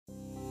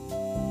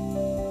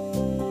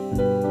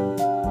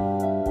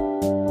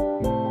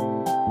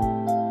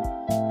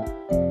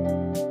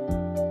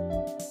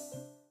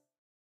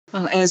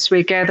as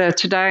we gather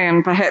today,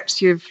 and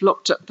perhaps you've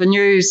looked at the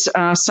news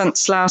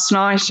since last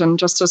night, and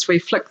just as we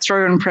flick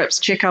through and perhaps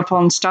check up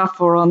on stuff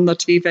or on the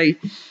TV,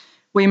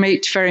 we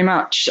meet very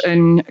much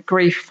in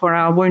grief for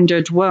our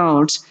wounded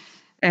world,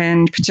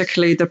 and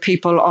particularly the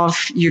people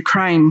of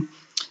Ukraine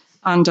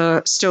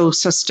under still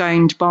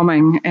sustained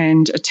bombing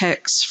and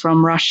attacks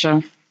from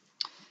Russia.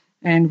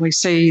 And we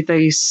see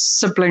these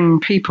sibling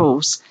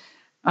peoples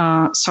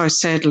so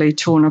sadly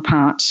torn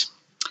apart.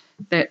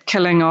 That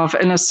killing of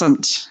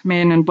innocent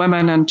men and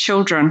women and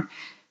children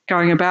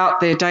going about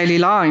their daily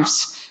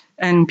lives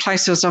in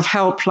places of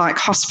help like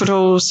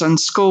hospitals and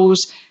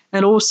schools,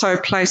 and also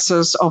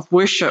places of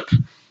worship,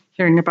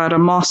 hearing about a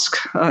mosque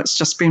that's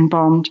just been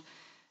bombed,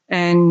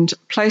 and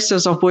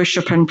places of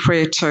worship and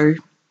prayer too.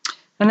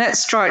 And that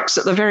strikes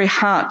at the very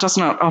heart,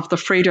 doesn't it, of the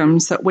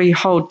freedoms that we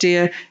hold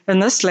dear in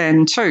this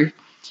land too.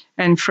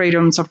 And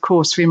freedoms, of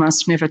course, we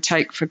must never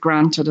take for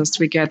granted as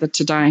we gather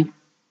today.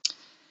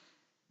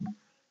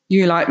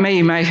 You, like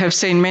me, may have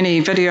seen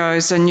many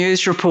videos and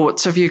news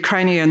reports of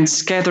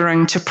Ukrainians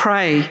gathering to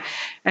pray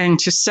and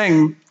to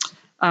sing,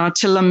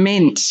 to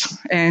lament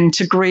and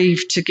to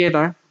grieve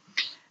together.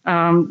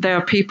 There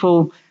are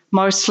people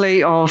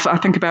mostly of, I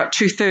think about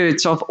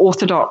 2/3 of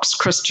Orthodox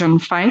Christian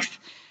faith,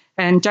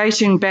 and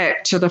dating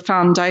back to the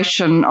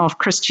foundation of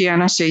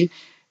Christianity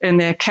in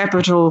their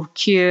capital,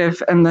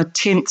 Kiev, in the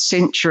 10th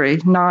century,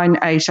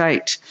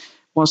 988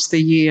 was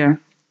the year.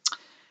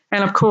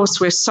 And of course,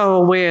 we're so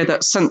aware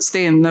that since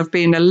then, there have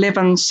been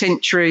 11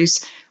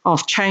 centuries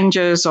of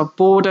changes of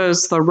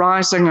borders, the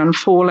rising and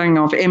falling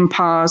of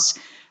empires,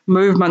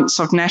 movements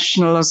of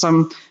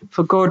nationalism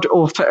for good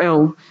or for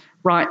ill,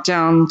 right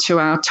down to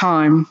our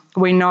time.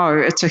 We know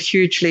it's a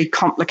hugely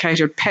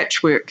complicated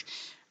patchwork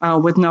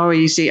with no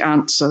easy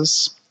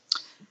answers.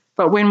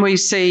 But when we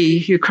see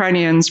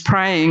Ukrainians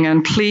praying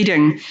and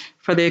pleading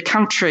for their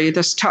country,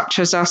 this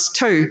touches us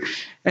too,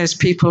 as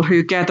people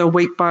who gather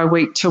week by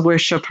week to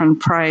worship and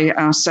pray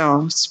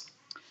ourselves.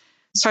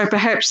 So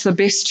perhaps the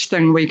best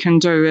thing we can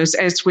do is,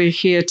 as we're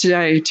here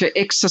today, to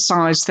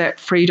exercise that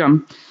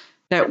freedom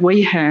that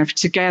we have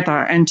to gather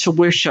and to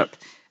worship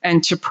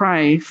and to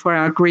pray for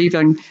our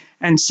grieving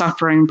and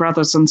suffering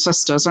brothers and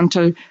sisters, and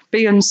to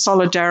be in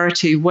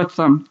solidarity with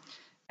them,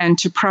 and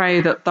to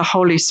pray that the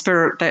Holy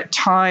Spirit, that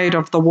tide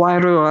of the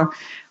Wairua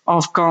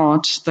of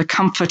God, the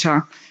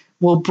Comforter,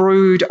 will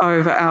brood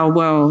over our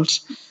world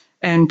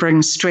and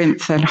bring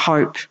strength and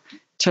hope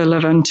to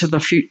live into the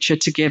future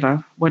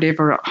together,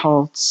 whatever it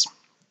holds.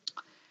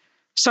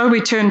 So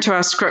we turn to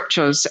our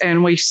scriptures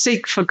and we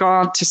seek for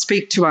God to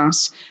speak to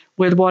us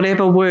with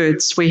whatever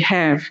words we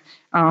have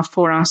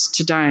for us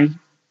today.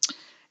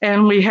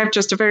 And we have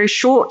just a very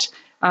short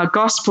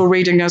gospel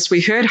reading, as we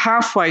heard,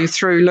 halfway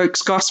through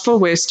Luke's gospel.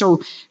 We're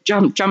still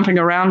jumping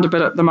around a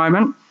bit at the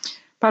moment.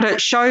 But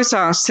it shows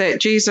us that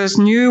Jesus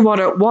knew what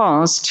it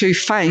was to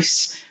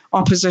face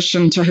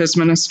opposition to his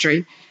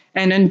ministry.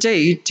 And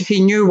indeed, he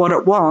knew what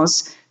it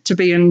was to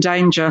be in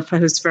danger for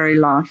his very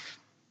life.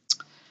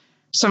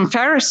 Some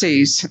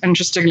Pharisees,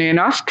 interestingly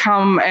enough,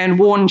 come and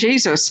warn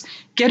Jesus,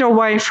 "Get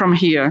away from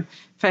here,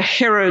 for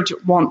Herod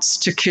wants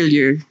to kill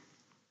you."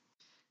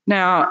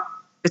 Now,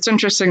 it's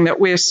interesting that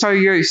we're so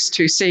used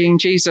to seeing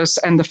Jesus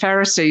and the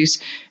Pharisees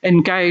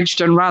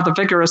engaged in rather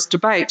vigorous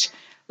debate.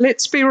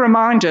 Let's be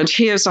reminded,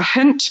 here's a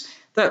hint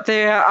that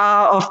there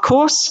are, of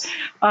course,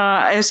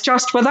 as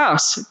just with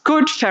us,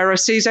 good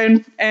Pharisees,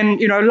 and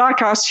you know,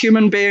 like us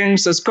human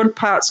beings, there's good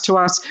parts to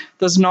us,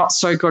 there's not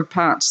so good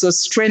parts, there's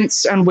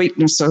strengths and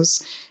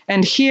weaknesses.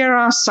 And here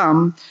are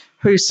some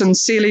who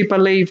sincerely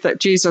believe that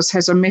Jesus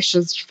has a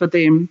message for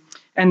them,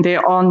 and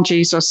they're on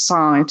Jesus'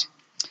 side.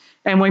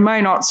 And we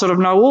may not sort of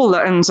know all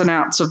the ins and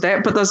outs of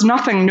that, but there's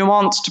nothing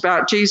nuanced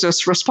about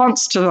Jesus'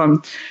 response to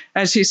them,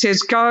 as he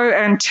says, "Go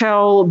and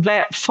tell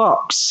that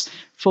fox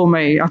for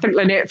me." I think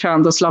Lynette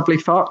found this lovely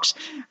fox.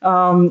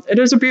 It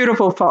is a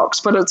beautiful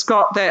fox, but it's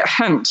got that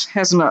hint,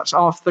 hasn't it,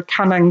 of the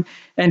cunning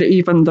and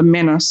even the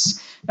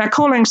menace. Now,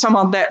 calling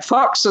someone that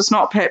fox is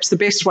not perhaps the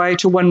best way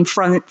to win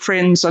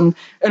friends and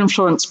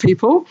influence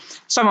people.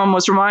 Someone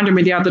was reminding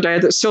me the other day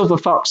that silver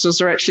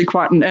foxes are actually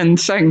quite an in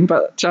thing,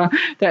 but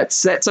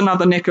that's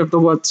another neck of the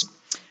woods.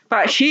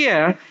 But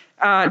here,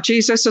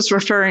 Jesus is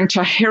referring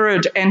to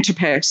Herod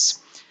Antipas.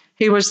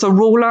 He was the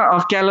ruler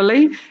of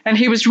Galilee, and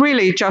he was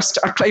really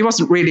he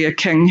wasn't really a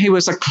king, he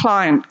was a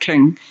client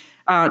king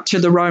to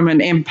the Roman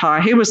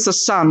Empire. He was the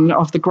son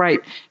of the great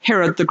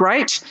Herod the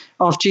Great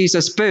of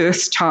Jesus'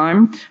 birth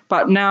time,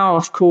 but now,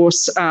 of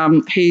course,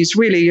 he's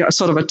really a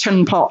sort of a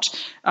tin pot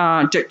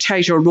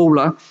dictator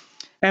ruler.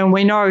 And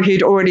we know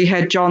he'd already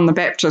had John the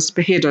Baptist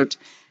beheaded,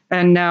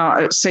 and now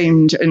it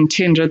seemed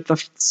intended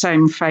the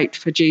same fate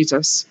for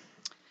Jesus.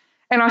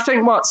 And I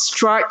think what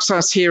strikes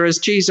us here is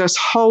Jesus'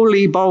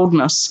 holy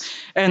boldness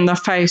in the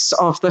face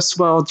of this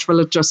world's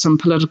religious and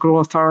political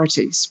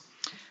authorities.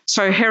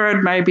 So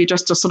Herod may be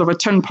just a sort of a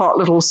tin pot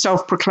little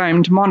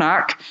self-proclaimed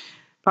monarch,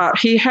 but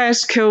he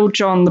has killed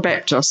John the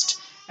Baptist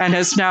and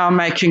is now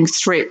making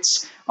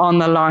threats on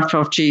the life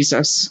of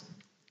Jesus.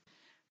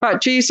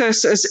 But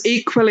Jesus is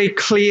equally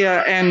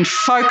clear and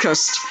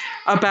focused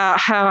about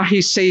how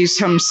he sees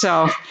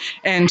himself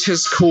and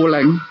his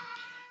calling.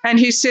 And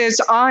he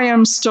says, I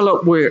am still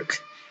at work.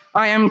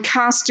 I am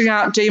casting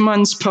out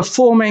demons,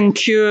 performing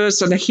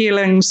cures and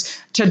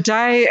healings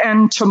today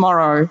and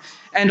tomorrow.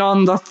 And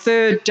on the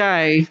third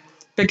day,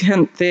 big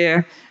hint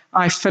there,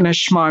 I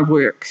finish my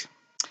work.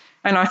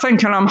 And I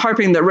think, and I'm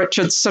hoping that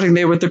Richard's sitting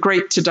there with the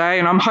Greek today,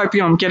 and I'm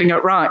hoping I'm getting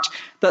it right,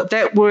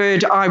 that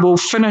word, I will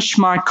finish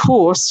my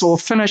course or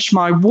finish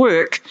my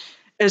work,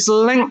 is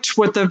linked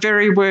with the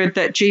very word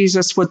that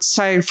Jesus would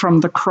say from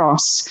the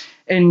cross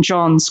in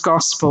John's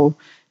Gospel.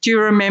 Do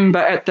you remember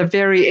at the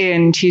very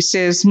end, he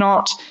says,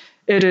 not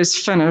it is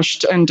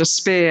finished in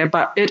despair,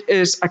 but it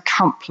is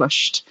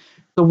accomplished,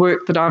 the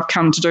work that I've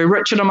come to do.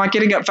 Richard, am I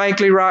getting it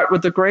vaguely right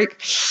with the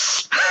Greek?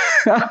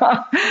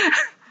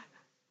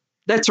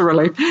 That's a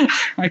relief.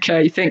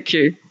 Okay, thank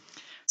you.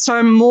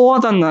 So more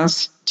than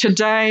this,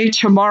 today,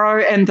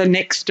 tomorrow, and the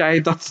next day,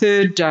 the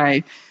third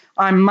day,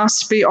 I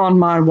must be on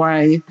my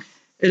way.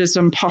 It is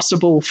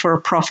impossible for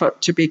a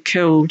prophet to be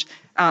killed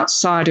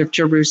outside of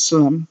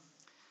Jerusalem.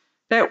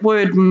 That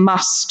word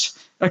must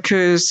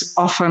occurs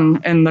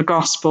often in the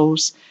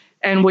Gospels,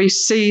 and we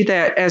see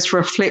that as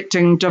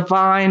reflecting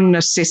divine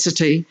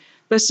necessity.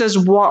 This is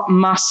what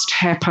must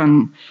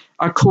happen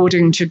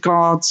according to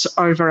God's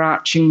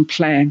overarching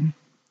plan.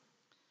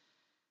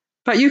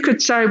 But you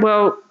could say,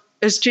 well,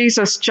 is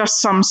Jesus just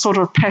some sort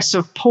of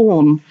passive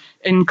pawn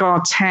in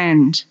God's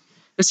hand?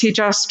 Is he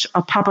just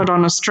a puppet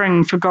on a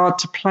string for God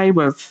to play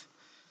with?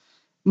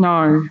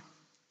 No.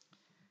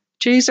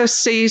 Jesus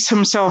sees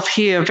himself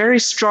here, very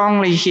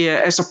strongly here,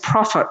 as a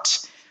prophet,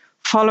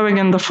 following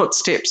in the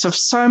footsteps of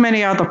so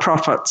many other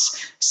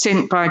prophets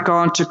sent by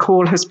God to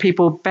call his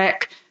people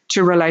back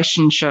to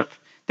relationship,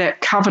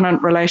 that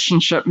covenant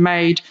relationship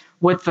made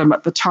with them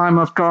at the time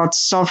of God's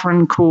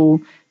sovereign call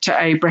to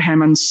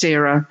Abraham and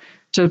Sarah,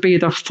 to be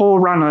the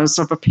forerunners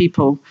of a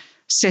people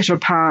set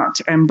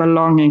apart and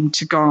belonging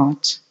to God.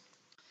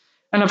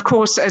 And of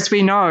course, as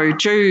we know,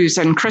 Jews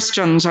and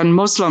Christians and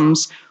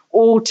Muslims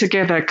all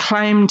together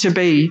claim to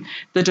be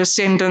the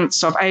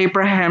descendants of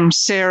Abraham,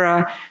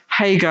 Sarah,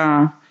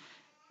 Hagar.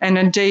 And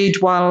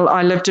indeed, while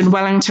I lived in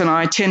Wellington,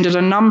 I attended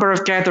a number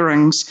of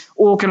gatherings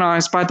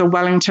organised by the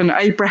Wellington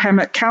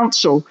Abrahamic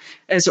Council,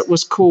 as it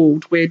was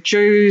called, where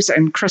Jews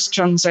and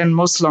Christians and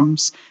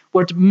Muslims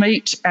would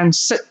meet and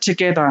sit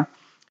together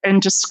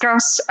and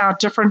discuss our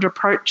different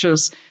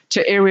approaches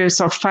to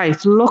areas of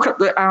faith, look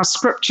at our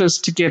scriptures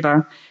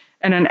together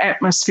in an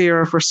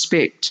atmosphere of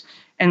respect,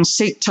 and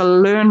seek to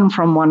learn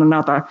from one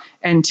another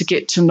and to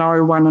get to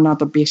know one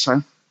another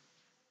better.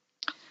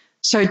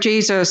 So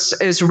Jesus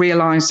is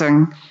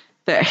realizing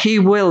that he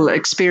will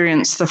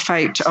experience the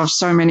fate of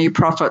so many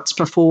prophets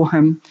before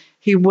him.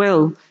 He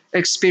will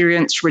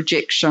experience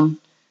rejection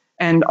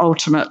and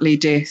ultimately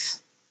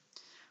death.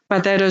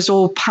 But that is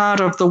all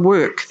part of the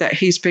work that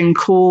he's been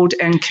called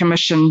and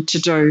commissioned to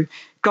do.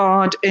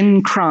 God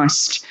in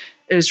Christ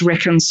is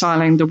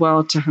reconciling the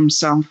world to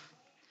himself.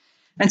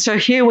 And so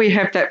here we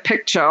have that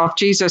picture of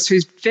Jesus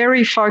who's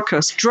very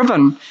focused,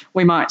 driven,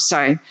 we might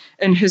say,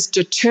 in his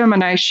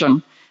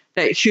determination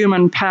that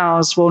human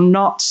powers will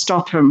not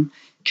stop him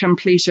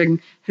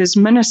completing his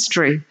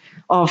ministry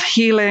of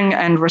healing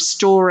and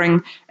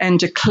restoring and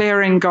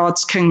declaring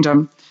God's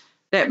kingdom,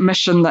 that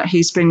mission that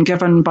he's been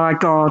given by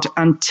God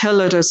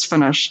until it is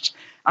finished,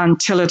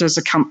 until it is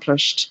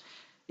accomplished.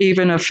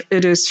 Even if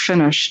it is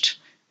finished,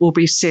 will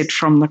be said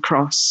from the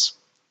cross.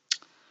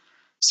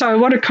 So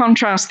what a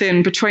contrast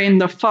then between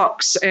the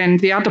fox and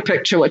the other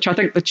picture, which I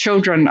think the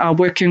children are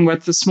working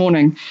with this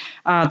morning,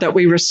 that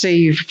we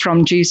receive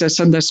from Jesus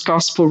in this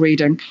gospel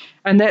reading.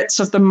 And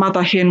that's of the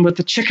mother hen with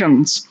the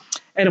chickens.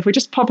 And if we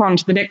just pop on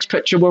to the next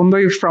picture, we'll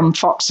move from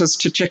foxes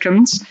to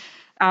chickens.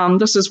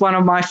 This is one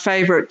of my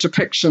favorite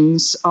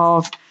depictions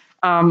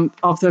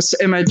of this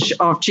image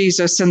of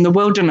Jesus in the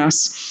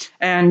wilderness,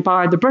 and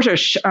by the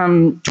British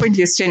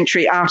 20th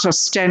century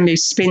artist Stanley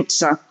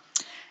Spencer.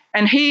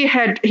 And he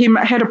had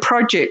a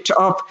project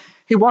of,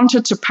 he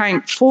wanted to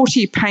paint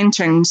 40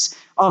 paintings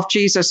of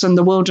Jesus in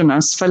the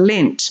wilderness for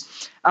Lent,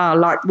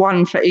 like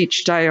one for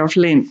each day of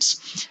Lent.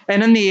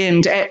 And in the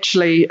end,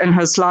 actually, in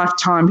his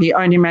lifetime, he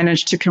only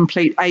managed to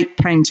complete 8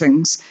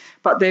 paintings.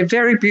 But they're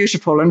very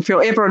beautiful. And if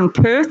you're ever in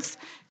Perth,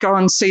 go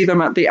and see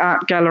them at the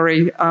art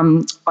gallery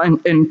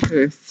in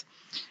Perth.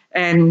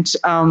 And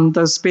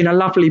there's been a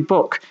lovely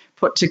book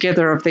put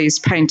together of these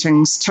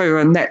paintings too,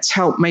 and that's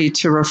helped me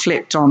to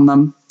reflect on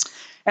them.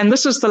 And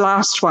this is the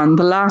last one,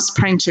 the last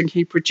painting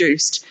he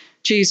produced,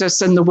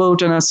 Jesus in the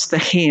Wilderness, the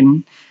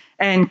Hen,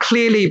 and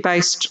clearly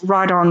based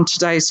right on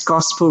today's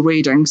gospel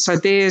reading. So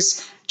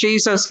there's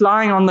Jesus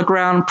lying on the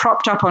ground,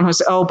 propped up on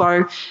his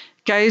elbow,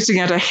 gazing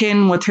at a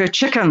hen with her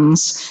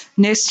chickens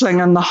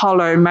nestling in the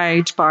hollow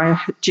made by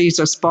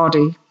Jesus'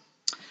 body.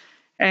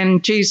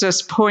 And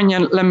Jesus'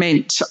 poignant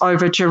lament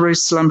over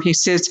Jerusalem, he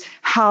says,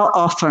 "How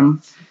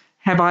often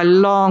have I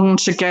longed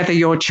to gather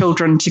your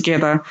children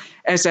together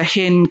as a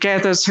hen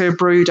gathers her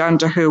brood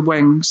under her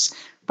wings,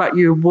 but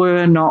you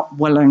were not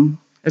willing."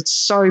 It's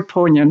so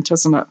poignant,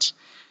 isn't it?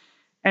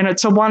 And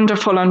it's a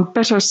wonderful and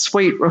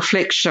bittersweet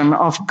reflection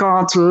of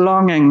God's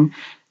longing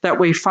that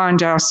we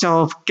find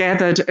ourselves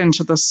gathered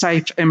into the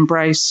safe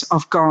embrace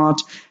of God,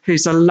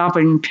 who's a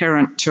loving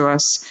parent to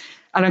us,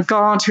 and a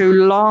God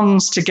who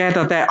longs to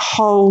gather that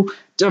whole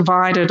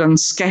divided and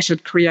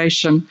scattered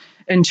creation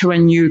into a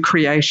new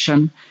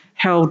creation,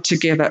 held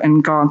together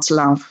in God's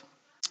love.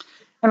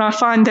 And I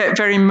find that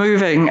very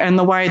moving in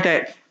the way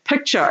that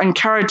picture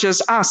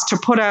encourages us to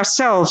put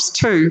ourselves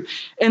too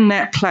in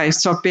that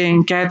place of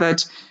being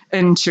gathered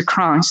into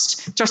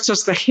Christ, just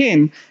as the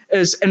hen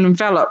is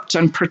enveloped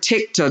and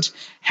protected,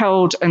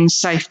 held in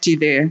safety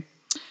there.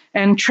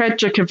 And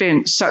tragic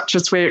events such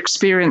as we're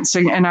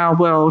experiencing in our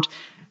world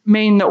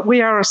mean that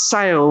we are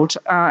assailed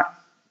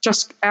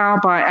just hour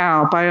by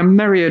hour by a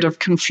myriad of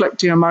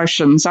conflicting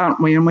emotions, aren't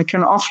we? And we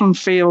can often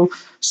feel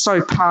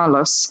so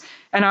powerless.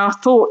 And our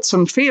thoughts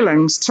and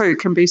feelings too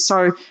can be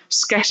so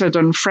scattered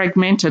and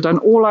fragmented and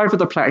all over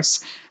the place,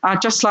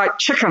 just like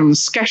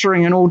chickens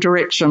scattering in all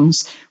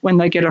directions when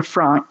they get a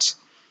fright.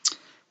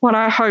 What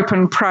I hope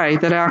and pray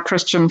that our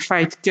Christian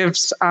faith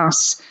gives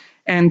us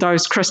and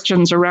those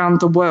Christians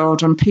around the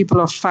world and people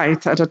of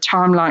faith at a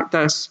time like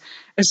this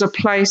is a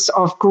place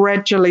of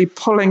gradually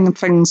pulling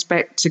things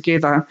back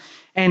together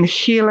and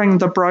healing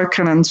the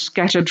broken and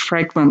scattered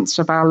fragments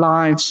of our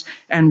lives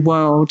and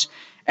world,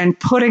 and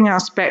putting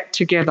us back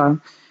together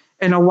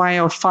in a way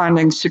of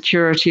finding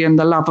security in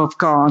the love of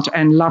God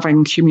and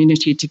loving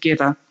community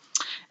together.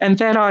 And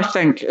that, I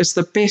think, is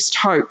the best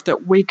hope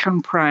that we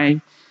can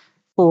pray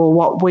for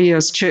what we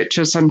as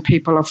churches and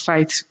people of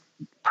faith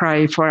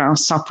pray for our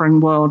suffering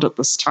world at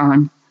this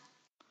time.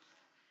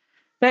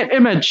 That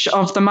image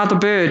of the mother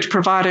bird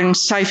providing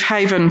safe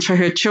haven for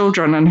her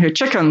children and her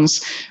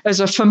chickens is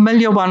a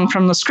familiar one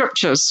from the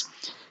scriptures.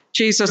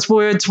 Jesus'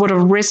 words would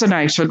have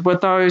resonated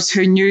with those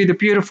who knew the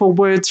beautiful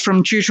words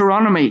from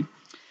Deuteronomy,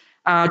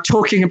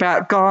 talking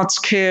about God's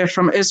care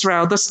from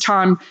Israel, this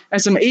time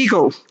as an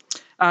eagle,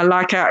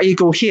 like our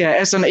eagle here,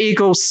 as an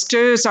eagle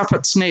stirs up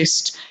its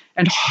nest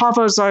and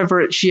hovers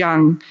over its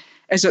young,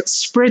 as it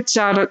spreads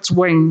out its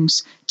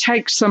wings,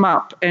 takes them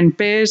up and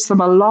bears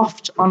them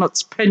aloft on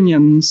its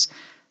pinions.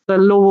 The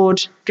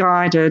Lord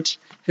guided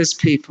his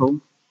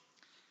people.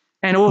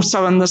 And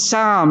also in the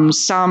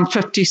Psalms, Psalm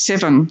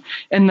 57,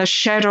 in the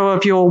shadow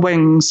of your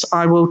wings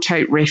I will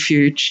take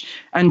refuge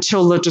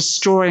until the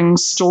destroying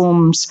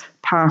storms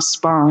pass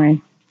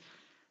by.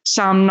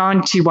 Psalm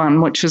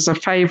 91, which is a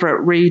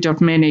favourite read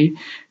of many,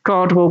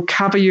 God will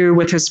cover you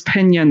with his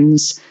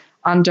pinions,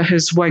 under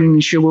his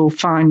wings you will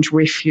find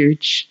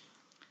refuge.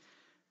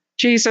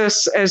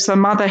 Jesus, as the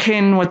mother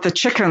hen with the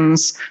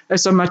chickens,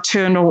 is a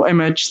maternal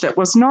image that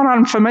was not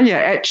unfamiliar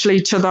actually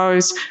to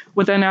those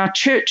within our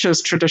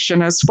church's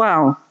tradition as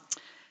well.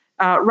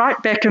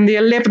 Right back in the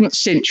 11th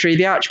century,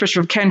 the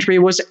Archbishop of Canterbury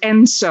was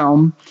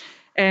Anselm,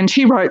 and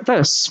he wrote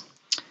this: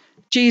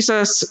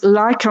 Jesus,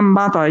 like a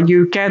mother,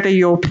 you gather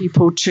your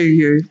people to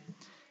you,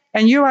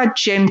 and you are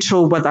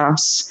gentle with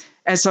us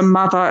as a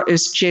mother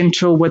is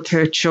gentle with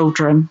her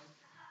children.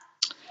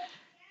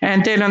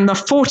 And then in the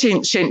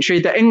 14th century,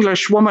 the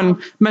English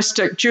woman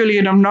mystic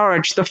Julian of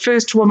Norwich, the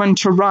first woman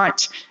to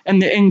write in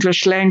the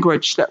English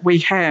language that we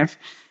have,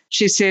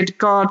 she said,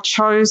 God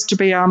chose to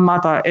be our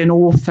mother in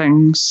all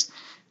things,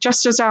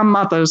 just as our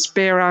mothers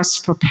bear us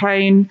for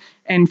pain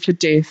and for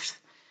death.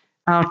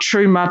 Our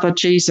true mother,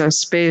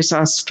 Jesus, bears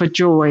us for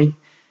joy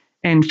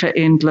and for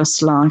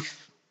endless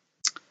life.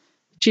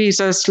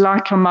 Jesus,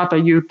 like a mother,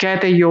 you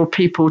gather your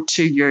people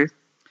to you.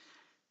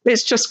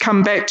 Let's just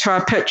come back to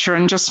our picture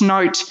and just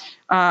note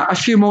a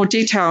few more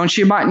details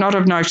you might not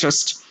have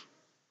noticed.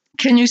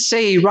 Can you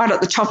see right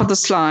at the top of the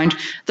slide,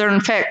 there are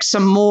in fact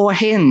some more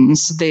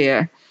hens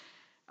there,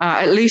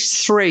 at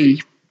least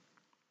 3.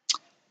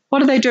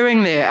 What are they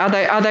doing there?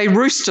 Are they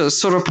roosters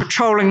sort of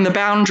patrolling the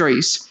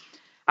boundaries?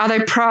 Are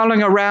they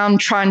prowling around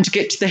trying to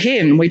get to the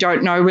hen? We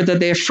don't know whether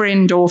they're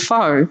friend or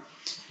foe.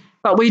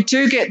 But we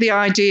do get the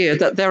idea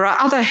that there are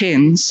other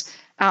hens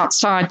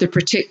outside the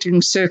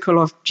protecting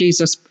circle of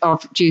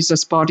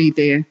Jesus' body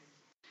there.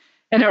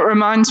 And it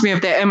reminds me of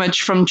that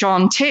image from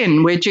John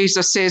 10, where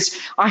Jesus says,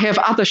 I have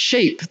other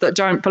sheep that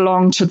don't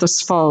belong to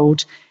this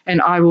fold,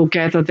 and I will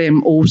gather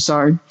them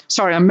also.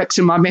 Sorry, I'm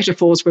mixing my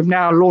metaphors. We've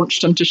now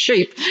launched into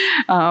sheep.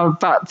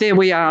 But there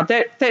we are.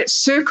 That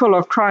circle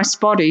of Christ's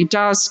body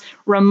does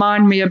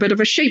remind me a bit of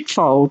a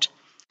sheepfold.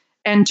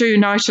 And do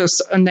notice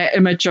in that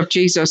image of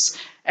Jesus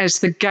as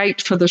the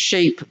gate for the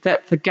sheep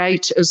that the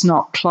gate is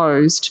not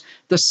closed.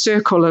 The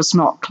circle is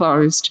not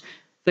closed.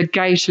 The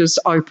gate is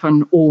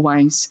open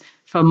always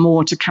for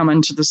more to come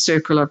into the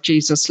circle of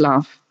Jesus'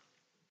 love.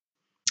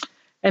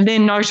 And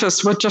then notice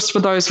for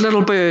those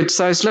little birds,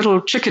 those little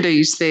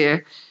chickadees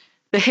there,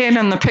 the hen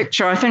in the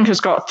picture, I think,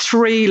 has got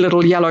 3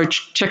 little yellow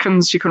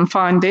chickens you can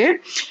find there.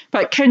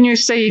 But can you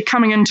see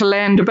coming into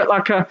land a bit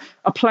like a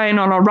plane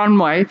on a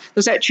runway,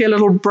 there's actually a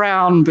little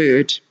brown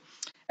bird.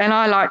 And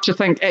I like to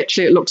think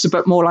actually it looks a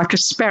bit more like a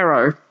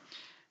sparrow.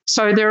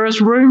 So there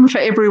is room for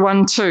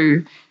everyone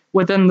too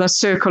within the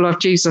circle of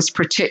Jesus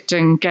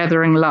protecting,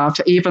 gathering love,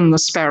 even the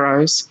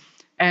sparrows.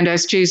 And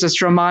as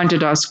Jesus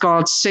reminded us,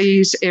 God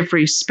sees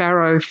every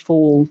sparrow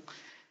fall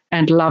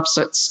and loves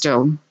it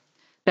still.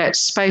 That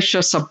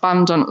spacious,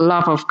 abundant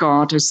love of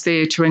God is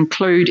there to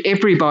include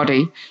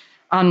everybody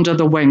under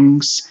the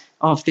wings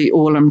of the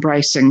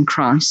all-embracing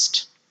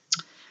Christ.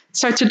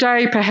 So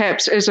today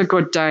perhaps is a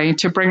good day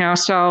to bring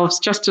ourselves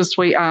just as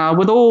we are,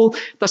 with all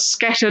the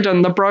scattered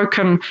and the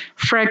broken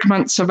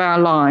fragments of our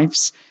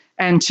lives,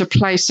 and to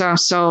place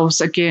ourselves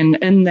again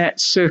in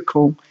that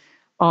circle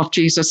of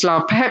Jesus'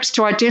 love, perhaps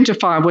to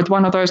identify with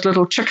one of those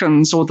little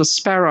chickens or the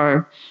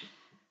sparrow.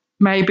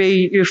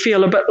 Maybe you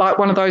feel a bit like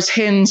one of those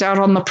hens out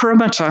on the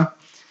perimeter.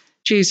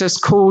 Jesus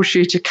calls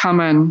you to come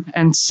in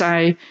and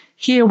say,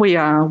 here we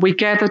are, we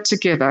gather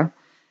together.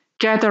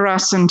 Gather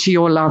us into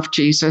your love,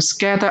 Jesus.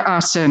 Gather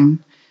us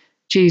in,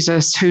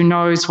 Jesus, who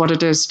knows what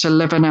it is to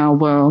live in our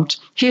world.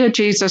 Hear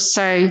Jesus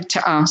say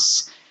to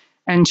us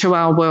and to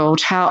our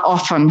world, how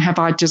often have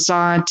I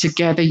desired to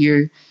gather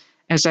you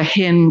as a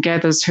hen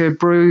gathers her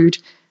brood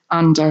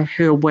under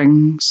her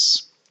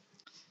wings.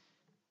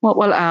 What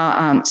will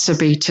our answer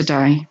be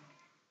today?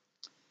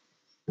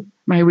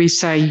 May we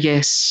say,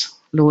 yes,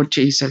 Lord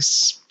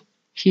Jesus,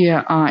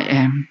 here I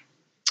am.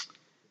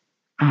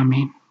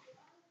 Amen.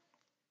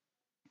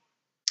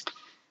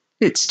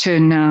 Let's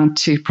turn now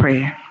to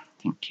prayer.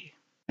 Thank you.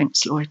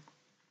 Thanks, Lloyd.